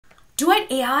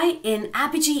Duet AI in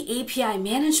Apigee API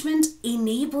management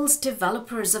enables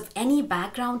developers of any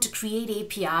background to create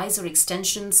APIs or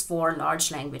extensions for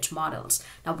large language models.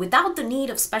 Now, without the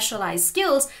need of specialized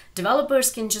skills,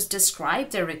 developers can just describe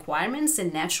their requirements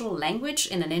in natural language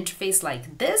in an interface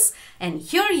like this. And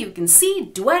here you can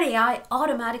see Duet AI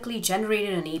automatically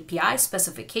generated an API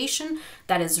specification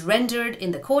that is rendered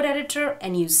in the code editor,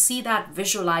 and you see that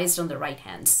visualized on the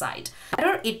right-hand side.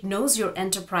 It knows your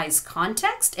enterprise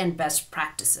context and best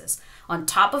practices. On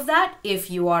top of that, if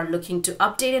you are looking to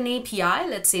update an API,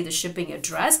 let's say the shipping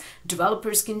address,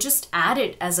 developers can just add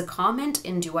it as a comment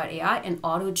in Duet AI and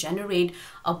auto-generate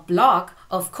a block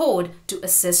of code to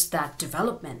assist that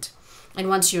development. And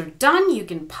once you're done, you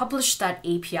can publish that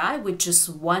API with just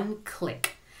one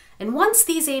click. And once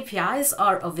these APIs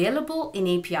are available in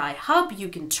API Hub, you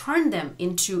can turn them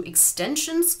into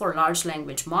extensions for large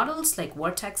language models like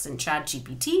Vertex and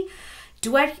ChatGPT.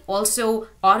 Duet also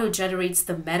auto-generates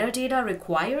the metadata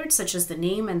required, such as the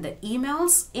name and the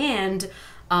emails, and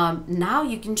now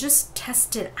you can just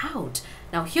test it out.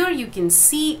 Now here you can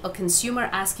see a consumer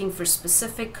asking for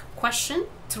specific question,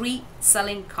 3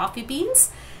 selling coffee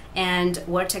beans, and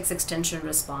Vertex extension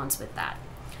responds with that.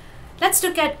 Let's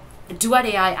look at Duet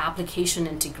AI application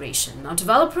integration. Now,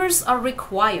 developers are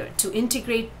required to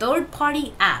integrate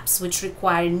third-party apps which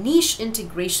require niche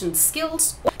integration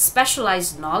skills,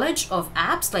 specialized knowledge of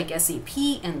apps like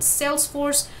SAP and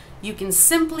Salesforce. You can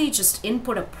simply just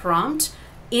input a prompt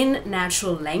in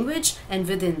natural language, and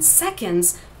within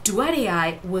seconds, Duet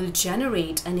AI will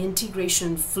generate an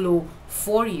integration flow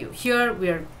for you. Here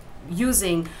we're use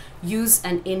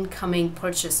an incoming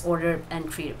purchase order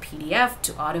and create a PDF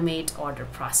to automate order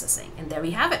processing. And there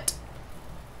we have it.